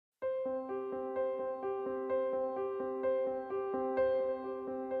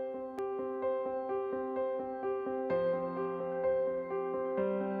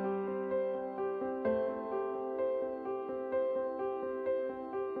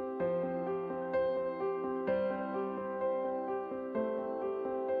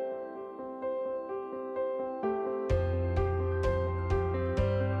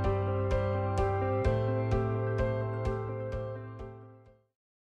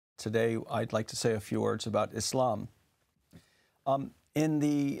Today, I'd like to say a few words about Islam. In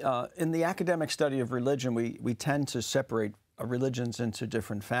the academic study of religion, we tend to separate religions into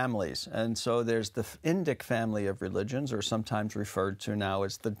different families. And so there's the Indic family of religions, or sometimes referred to now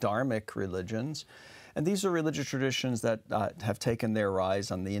as the Dharmic religions. And these are religious traditions that have taken their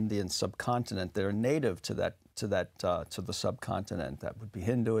rise on the Indian subcontinent. They're native to the subcontinent. That would be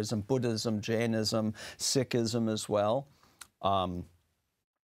Hinduism, Buddhism, Jainism, Sikhism as well.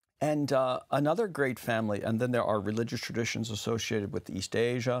 Another great family, and then there are religious traditions associated with East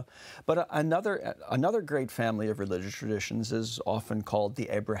Asia, but another great family of religious traditions is often called the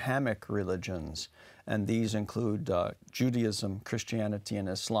Abrahamic religions, and these include Judaism, Christianity, and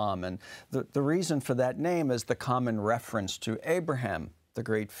Islam. And the reason for that name is the common reference to Abraham, the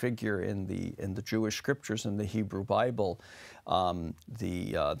great figure in the Jewish scriptures in the Hebrew Bible,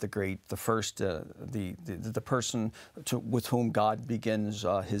 the person with whom God begins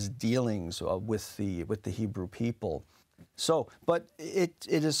his dealings with the Hebrew people. So, but it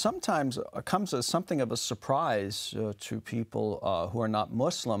is sometimes comes as something of a surprise to people who are not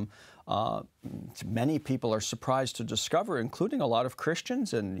Muslim. Many people are surprised to discover, including a lot of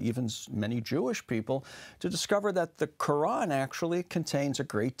Christians and even many Jewish people, to discover that the Quran actually contains a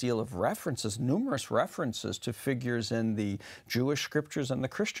great deal of references, numerous references to figures in the Jewish scriptures and the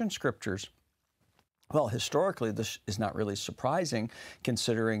Christian scriptures. Well, historically, this is not really surprising,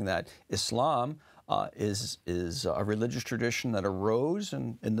 considering that Islam is a religious tradition that arose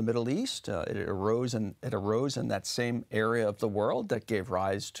in the Middle East. It arose in that same area of the world that gave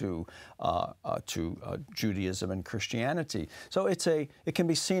rise to Judaism and Christianity. So it can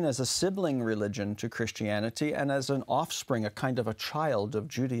be seen as a sibling religion to Christianity and as an offspring, a kind of a child of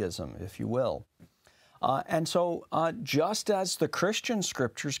Judaism, if you will. And so just as the Christian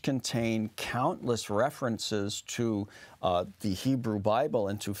scriptures contain countless references to the Hebrew Bible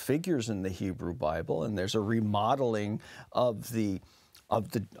and to figures in the Hebrew Bible, and there's a remodeling of the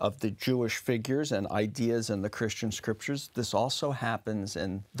Jewish figures and ideas in the Christian scriptures, this also happens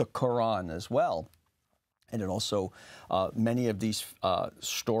in the Quran as well. And it also, many of these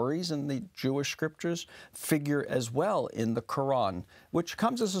stories in the Jewish scriptures figure as well in the Quran, which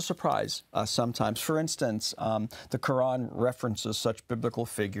comes as a surprise sometimes. For instance, the Quran references such biblical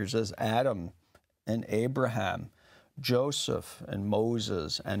figures as Adam and Abraham, Joseph and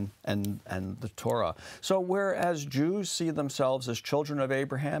Moses and the Torah. So whereas Jews see themselves as children of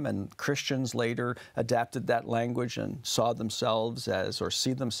Abraham, and Christians later adapted that language and saw themselves as, or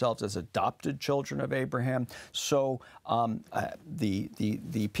see themselves as, adopted children of Abraham, so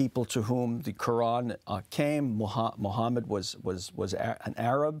the people to whom the Quran came, Muhammad was an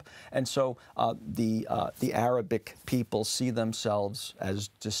Arab, and so the Arabic people see themselves as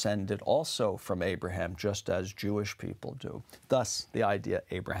descended also from Abraham, just as Jewish people do. Thus, the idea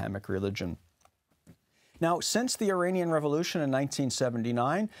Abrahamic religion. Now, since the Iranian Revolution in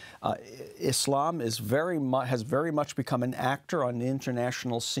 1979, Islam has very much become an actor on the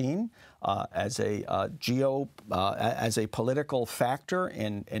international scene as a political factor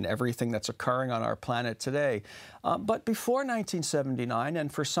in everything that's occurring on our planet today. But before 1979, and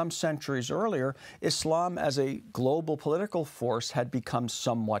for some centuries earlier, Islam as a global political force had become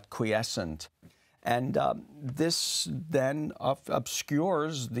somewhat quiescent. And this then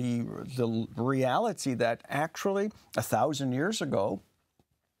obscures the reality that actually 1,000 years ago,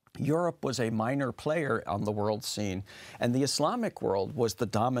 Europe was a minor player on the world scene, and the Islamic world was the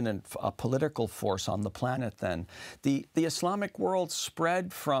dominant political force on the planet then. The Islamic world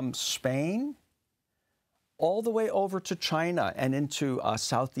spread from Spain all the way over to China and into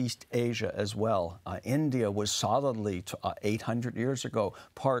Southeast Asia as well. India was solidly, 800 years ago,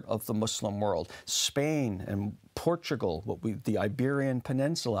 part of the Muslim world. Spain and Portugal, the Iberian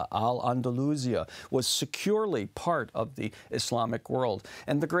Peninsula, Al-Andalusia, was securely part of the Islamic world.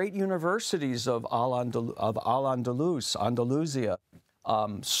 And the great universities of Andalusia,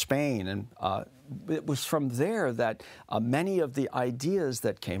 Spain, and it was from there that many of the ideas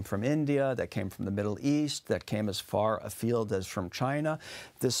that came from India, that came from the Middle East, that came as far afield as from China,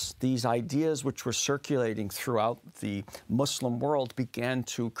 these ideas which were circulating throughout the Muslim world began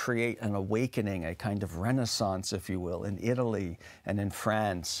to create an awakening, a kind of renaissance, if you will, in Italy and in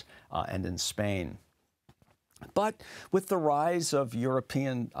France and in Spain. But with the rise of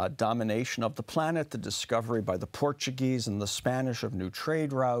European domination of the planet, the discovery by the Portuguese and the Spanish of new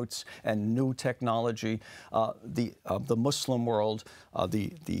trade routes and new technology, the Muslim world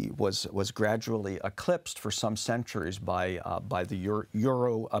was gradually eclipsed for some centuries by the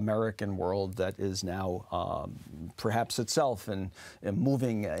Euro-American world that is now perhaps itself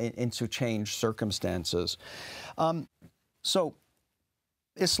moving into changed circumstances. So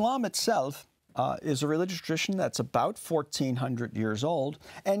Islam itself is a religious tradition that's about 1,400 years old,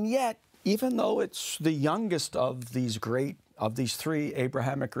 and yet, even though it's the youngest of these three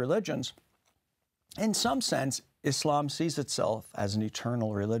Abrahamic religions, in some sense, Islam sees itself as an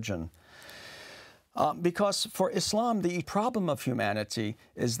eternal religion. Because for Islam, the problem of humanity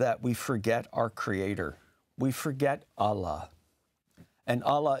is that we forget our Creator. We forget Allah. And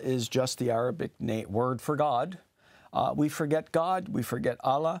Allah is just the Arabic word for God. We forget God, we forget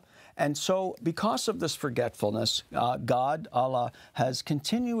Allah. And so because of this forgetfulness, God, Allah, has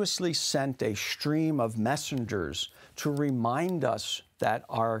continuously sent a stream of messengers to remind us that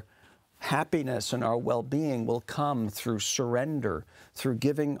our happiness and our well-being will come through surrender, through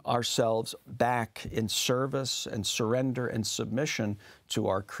giving ourselves back in service and surrender and submission to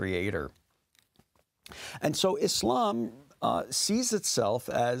our Creator. And so Islam sees itself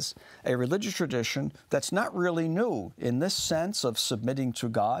as a religious tradition that's not really new. In this sense of submitting to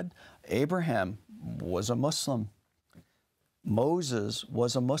God, Abraham was a Muslim. Moses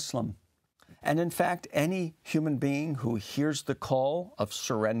was a Muslim. And in fact, any human being who hears the call of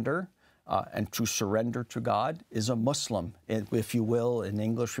surrender and to surrender to God is a Muslim. If you will, in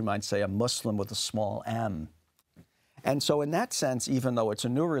English, we might say a Muslim with a small m. And so in that sense, even though it's a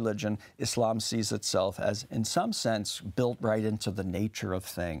new religion, Islam sees itself as, in some sense, built right into the nature of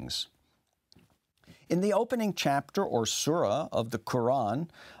things. In the opening chapter or surah of the Quran,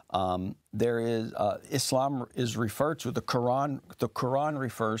 Islam is referred to, the Quran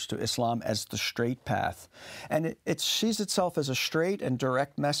refers to Islam as the straight path. And it sees itself as a straight and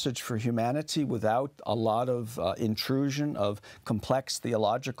direct message for humanity without a lot of intrusion of complex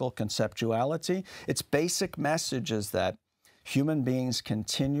theological conceptuality. Its basic message is that human beings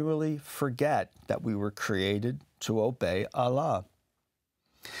continually forget that we were created to obey Allah.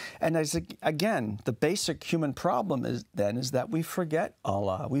 And again, the basic human problem is that we forget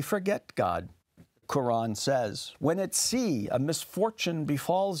Allah, we forget God. The Quran says, when at sea a misfortune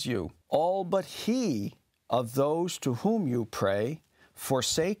befalls you, all but he of those to whom you pray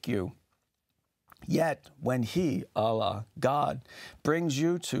forsake you. Yet when he, Allah, God, brings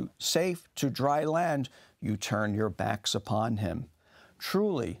you safe to dry land, you turn your backs upon him.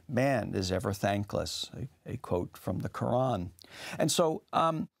 Truly, man is ever thankless, a quote from the Quran. And so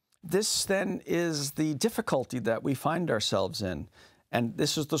this then is the difficulty that we find ourselves in. And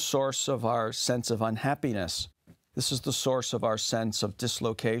this is the source of our sense of unhappiness. This is the source of our sense of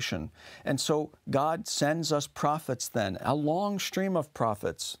dislocation. And so God sends us prophets then, a long stream of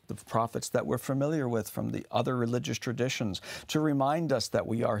prophets, the prophets that we're familiar with from the other religious traditions, to remind us that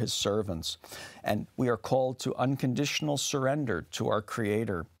we are his servants. And we are called to unconditional surrender to our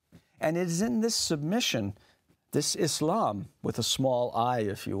Creator. And it is in this submission, this Islam, with a small I,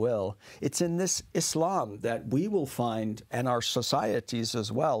 if you will, it's in this Islam that we will find, and our societies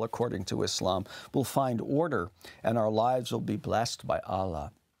as well, according to Islam, will find order, and our lives will be blessed by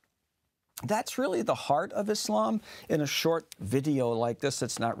Allah. That's really the heart of Islam. In a short video like this,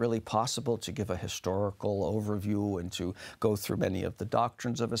 it's not really possible to give a historical overview and to go through many of the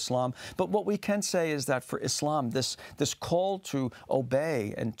doctrines of Islam. But what we can say is that for Islam, this call to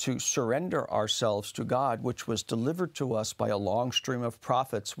obey and to surrender ourselves to God, which was delivered to us by a long stream of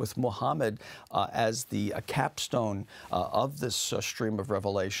prophets with Muhammad as the capstone of this stream of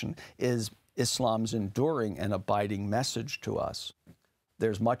revelation, is Islam's enduring and abiding message to us.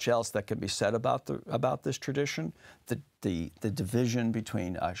 There's much else that can be said about this tradition. The division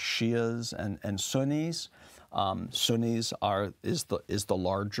between Shias and Sunnis. Sunnis is the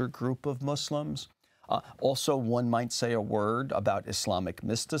larger group of Muslims. Also, one might say a word about Islamic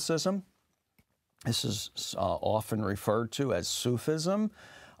mysticism. This is often referred to as Sufism,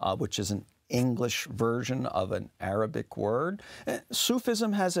 which is an English version of an Arabic word.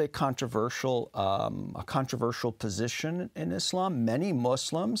 Sufism has a controversial position in Islam. Many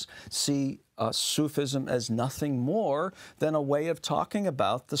Muslims see Sufism as nothing more than a way of talking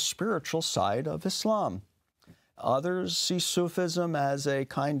about the spiritual side of Islam. Others see Sufism as a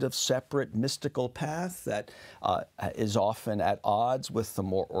kind of separate mystical path that is often at odds with the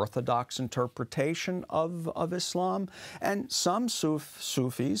more orthodox interpretation of Islam. And some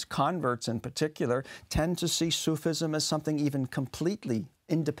Sufis, converts in particular, tend to see Sufism as something even completely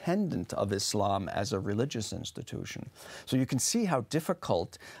independent of Islam as a religious institution. So you can see how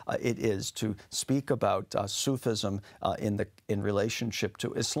difficult it is to speak about Sufism in relationship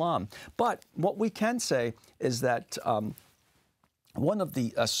to Islam. But what we can say is that one of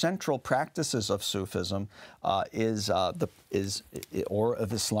the central practices of Sufism or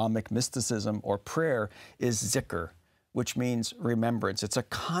of Islamic mysticism or prayer is zikr, which means remembrance. It's a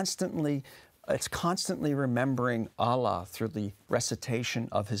constantly It's constantly remembering Allah through the recitation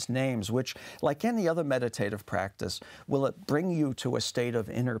of His names, which, like any other meditative practice, will it bring you to a state of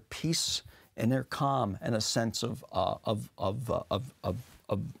inner peace, inner calm, and a sense of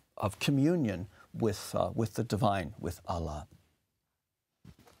communion with the divine, with Allah.